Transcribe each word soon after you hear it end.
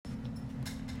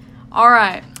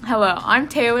Alright, hello, I'm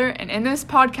Taylor, and in this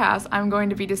podcast, I'm going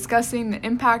to be discussing the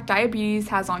impact diabetes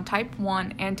has on type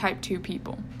 1 and type 2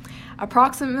 people.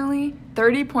 Approximately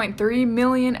 30.3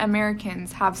 million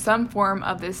Americans have some form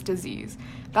of this disease.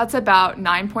 That's about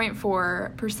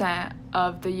 9.4%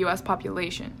 of the US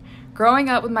population. Growing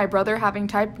up with my brother having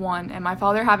type 1 and my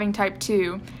father having type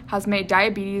 2 has made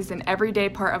diabetes an everyday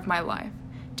part of my life.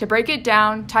 To break it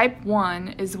down, type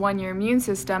 1 is when your immune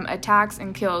system attacks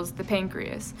and kills the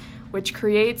pancreas, which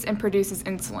creates and produces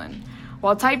insulin,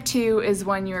 while type 2 is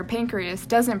when your pancreas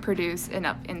doesn't produce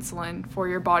enough insulin for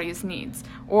your body's needs,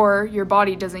 or your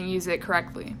body doesn't use it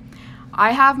correctly.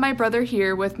 I have my brother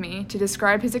here with me to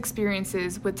describe his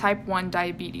experiences with type 1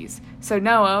 diabetes. So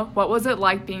Noah, what was it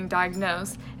like being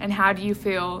diagnosed, and how do you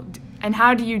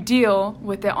deal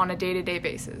with it on a day-to-day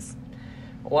basis?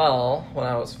 Well, when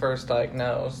I was first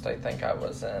diagnosed, I think I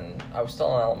was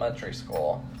still in elementary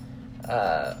school.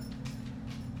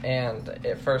 And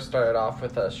it first started off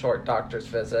with a short doctor's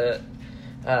visit.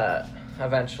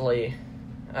 Eventually,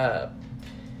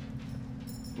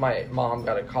 my mom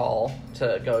got a call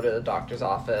to go to the doctor's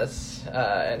office,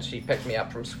 and she picked me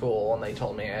up from school, and they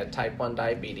told me I had type 1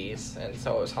 diabetes, and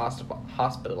so I was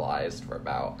hospitalized for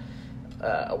about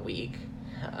a week.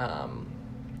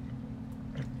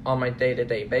 On my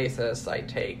day-to-day basis, I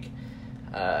take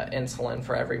insulin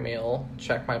for every meal,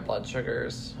 check my blood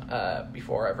sugars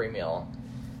before every meal.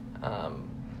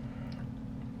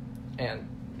 And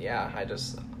yeah,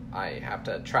 I have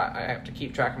to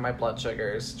keep track of my blood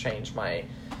sugars, change my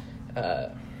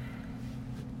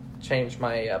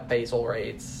basal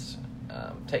rates,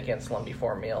 take insulin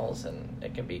before meals, and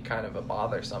it can be kind of a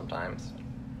bother sometimes.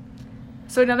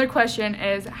 So another question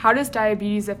is, how does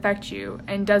diabetes affect you,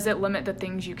 and does it limit the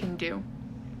things you can do?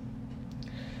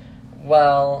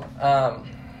 Well,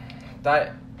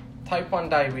 type 1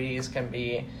 diabetes can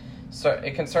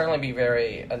certainly be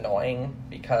very annoying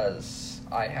because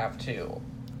I have to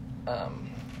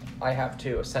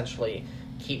essentially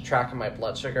keep track of my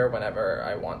blood sugar whenever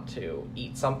I want to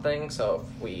eat something. So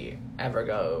if we ever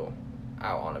go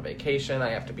out on a vacation, I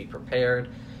have to be prepared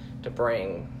to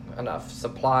bring enough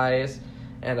supplies,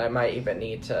 and I might even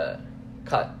need to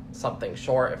cut something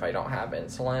short if I don't have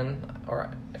insulin, or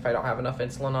if I don't have enough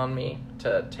insulin on me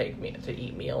to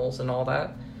eat meals and all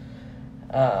that.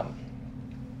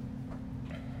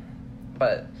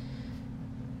 But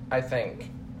I think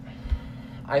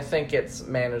it's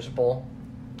manageable,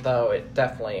 though it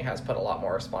definitely has put a lot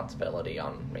more responsibility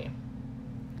on me.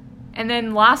 And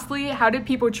then lastly, how do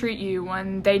people treat you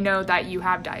when they know that you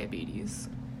have diabetes?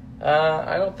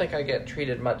 I don't think I get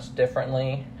treated much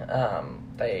differently.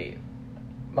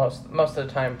 Most of the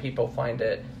time people find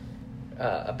it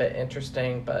a bit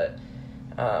interesting, but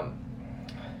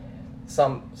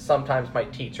sometimes my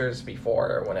teachers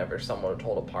before, whenever someone would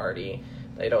hold a party,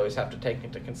 they'd always have to take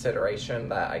into consideration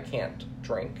that I can't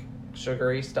drink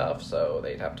sugary stuff, so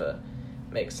they'd have to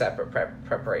make separate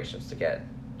preparations to get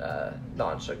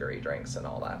non-sugary drinks and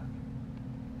all that.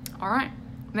 All right,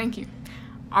 thank you.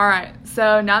 All right,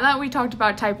 so now that we talked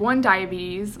about type 1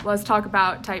 diabetes, let's talk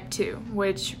about type 2,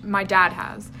 which my dad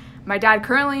has. My dad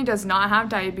currently does not have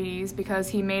diabetes because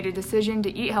he made a decision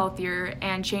to eat healthier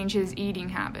and change his eating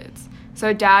habits.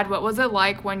 So Dad, what was it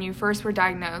like when you first were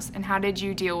diagnosed, and how did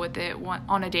you deal with it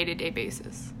on a day-to-day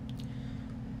basis?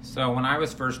 So when I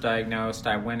was first diagnosed,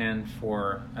 I went in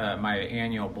for my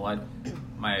annual blood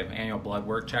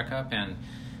work checkup, and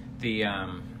the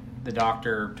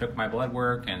doctor took my blood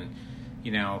work, and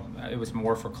it was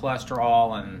more for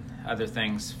cholesterol and other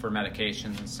things for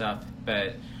medications and stuff.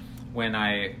 But when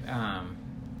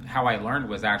how I learned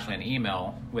was actually an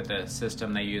email with a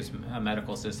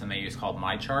medical system they use called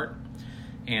MyChart.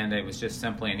 And it was just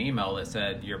simply an email that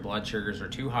said your blood sugars are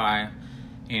too high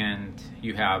and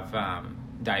you have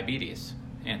diabetes,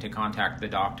 and to contact the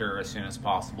doctor as soon as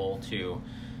possible to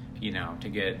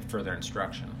get further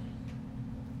instruction.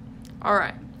 All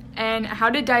right. And how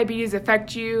did diabetes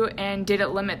affect you, and did it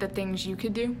limit the things you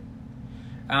could do?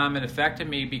 It affected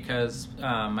me because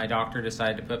my doctor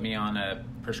decided to put me on a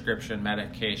prescription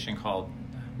medication called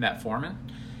metformin,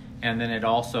 and then it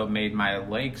also made my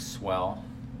legs swell,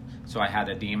 so I had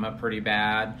edema pretty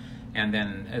bad. And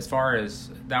then as far as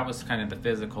that was kind of the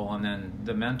physical, and then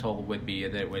the mental would be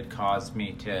that it would cause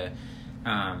me to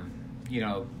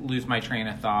lose my train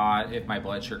of thought if my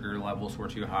blood sugar levels were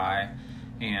too high.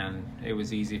 And it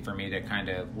was easy for me to kind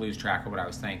of lose track of what I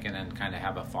was thinking and kind of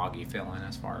have a foggy feeling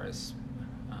as far as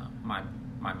my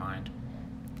mind.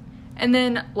 And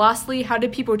then lastly, how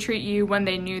did people treat you when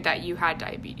they knew that you had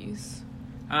diabetes?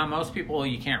 Most people,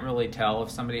 you can't really tell if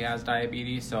somebody has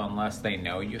diabetes, so unless they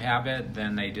know you have it,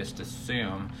 then they just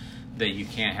assume that you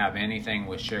can't have anything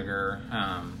with sugar,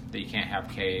 that you can't have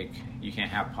cake, you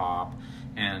can't have pop,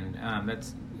 and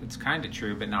it's kind of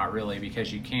true, but not really,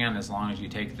 because you can, as long as you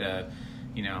take the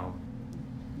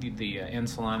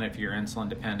insulin if you're insulin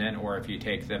dependent, or if you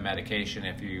take the medication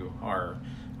if you are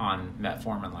on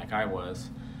metformin like I was.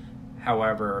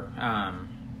 However,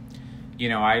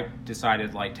 I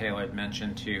decided, like Taylor had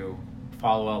mentioned, to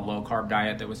follow a low-carb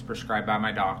diet that was prescribed by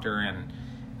my doctor, and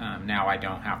now I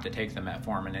don't have to take the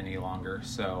metformin any longer.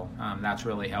 So that's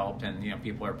really helped, and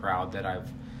people are proud that I've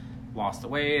lost the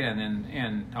weight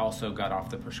and also got off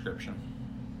the prescription.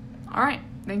 All right,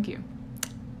 thank you.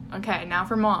 Okay, now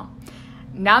for Mom.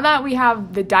 Now that we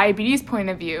have the diabetes point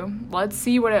of view, let's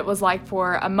see what it was like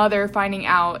for a mother finding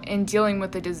out and dealing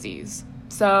with the disease.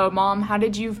 So, Mom, how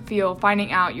did you feel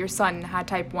finding out your son had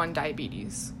type 1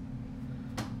 diabetes?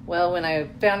 Well, when I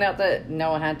found out that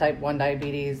Noah had type 1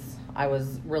 diabetes, I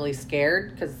was really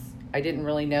scared because I didn't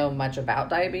really know much about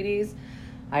diabetes.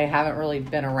 I haven't really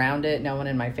been around it. No one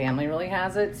in my family really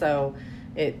has it, so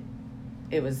it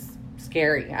was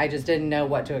scary. I just didn't know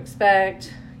what to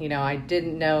expect. I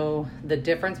didn't know the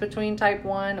difference between type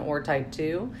 1 or type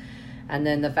 2. And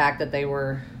then the fact that they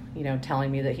were,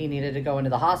 telling me that he needed to go into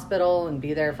the hospital and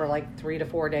be there for like 3 to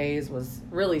 4 days was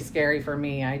really scary for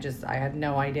me. I had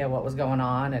no idea what was going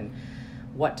on and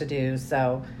what to do.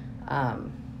 So,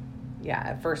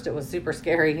 at first it was super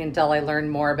scary until I learned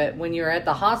more. But when you're at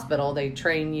the hospital, they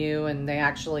train you, and they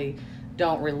actually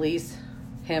don't release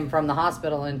him from the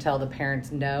hospital until the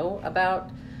parents know about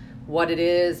what it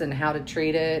is and how to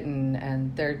treat it,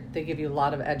 and they give you a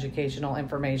lot of educational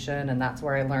information, and that's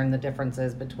where I learned the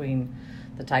differences between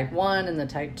the type 1 and the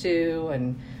type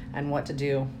 2 and what to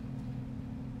do.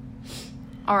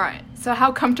 All right, so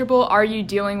how comfortable are you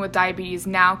dealing with diabetes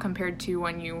now compared to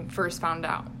when you first found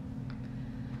out?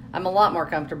 I'm a lot more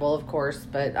comfortable, of course,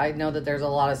 but I know that there's a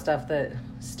lot of stuff that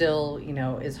still,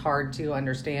 is hard to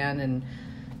understand, and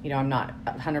I'm not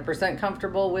 100%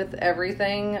 comfortable with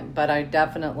everything, but I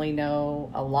definitely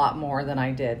know a lot more than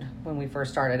I did when we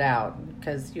first started out,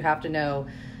 because you have to know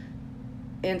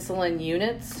insulin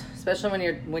units,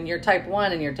 especially when you're type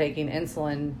 1 and you're taking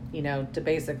insulin, to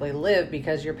basically live,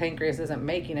 because your pancreas isn't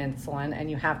making insulin, and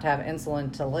you have to have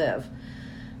insulin to live.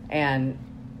 And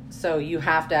so you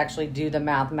have to actually do the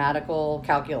mathematical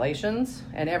calculations,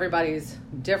 and everybody's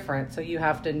different, so you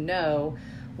have to know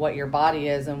what your body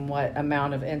is and what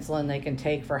amount of insulin they can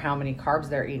take for how many carbs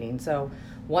they're eating. So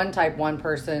one type 1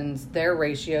 person's, their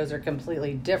ratios are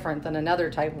completely different than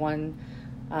another type 1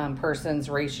 person's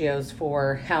ratios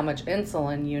for how much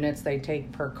insulin units they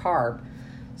take per carb.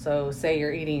 So say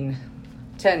you're eating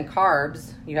 10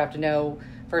 carbs, you have to know,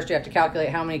 first you have to calculate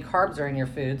how many carbs are in your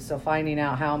food. So finding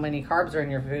out how many carbs are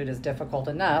in your food is difficult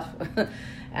enough.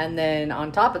 And then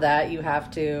on top of that, you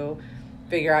have to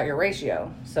figure out your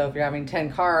ratio. So if you're having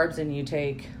 10 carbs and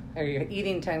you're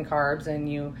eating 10 carbs and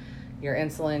your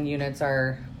insulin units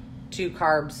are 2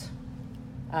 carbs,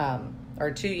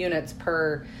 or 2 units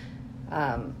per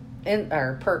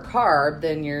carb,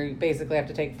 then you basically have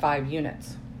to take 5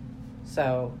 units.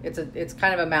 So it's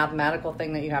kind of a mathematical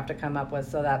thing that you have to come up with.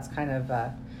 So that's kind of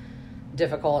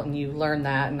difficult, and you learn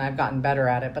that, and I've gotten better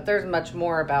at it. But there's much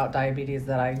more about diabetes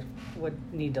that I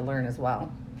would need to learn as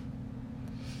well.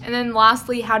 And then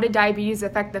lastly, how did diabetes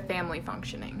affect the family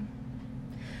functioning?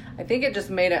 I think it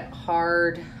just made it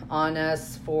hard on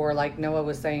us for, like Noah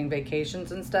was saying,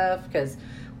 vacations and stuff, because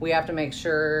we have to make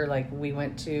sure, like we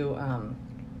went to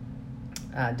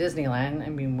Disneyland. I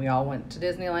mean, we all went to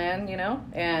Disneyland,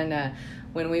 and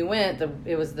when we went,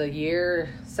 it was the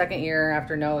second year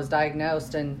after Noah was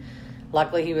diagnosed, and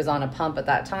luckily he was on a pump at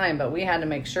that time, but we had to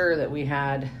make sure that we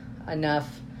had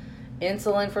enough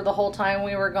insulin for the whole time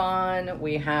we were gone.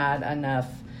 We had enough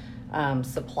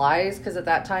supplies, because at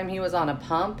that time he was on a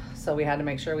pump, so we had to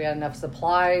make sure we had enough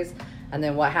supplies. And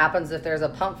then what happens if there's a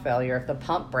pump failure? If the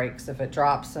pump breaks, if it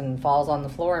drops and falls on the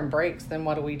floor and breaks, then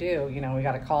what do? We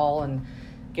got to call and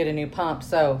get a new pump.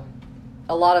 So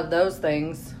a lot of those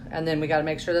things, and then we got to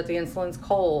make sure that the insulin's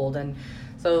cold, and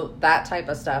so that type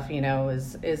of stuff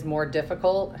is more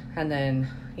difficult. And then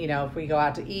if we go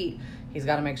out to eat, he's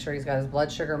got to make sure he's got his blood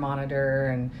sugar monitor,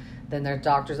 and then there's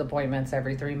doctor's appointments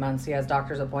every 3 months. He has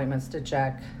doctor's appointments to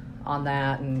check on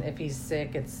that, and if he's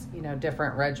sick, it's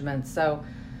different regimens. So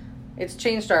it's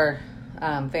changed our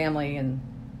family and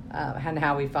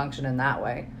how we function in that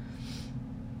way.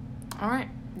 All right,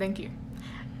 thank you.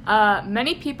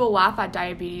 Many people laugh at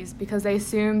diabetes because they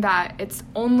assume that it's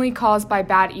only caused by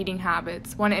bad eating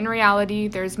habits, when in reality,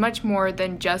 there's much more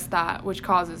than just that which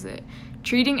causes it.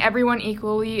 Treating everyone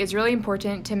equally is really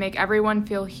important to make everyone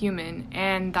feel human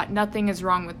and that nothing is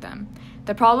wrong with them.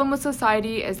 The problem with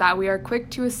society is that we are quick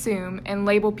to assume and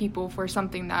label people for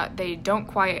something that they don't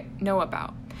quite know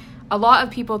about. A lot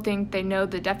of people think they know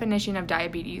the definition of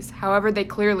diabetes, however, they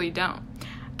clearly don't.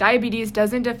 Diabetes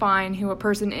doesn't define who a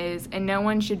person is, and no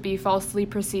one should be falsely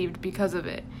perceived because of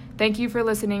it. Thank you for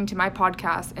listening to my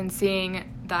podcast and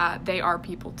seeing that they are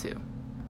people too.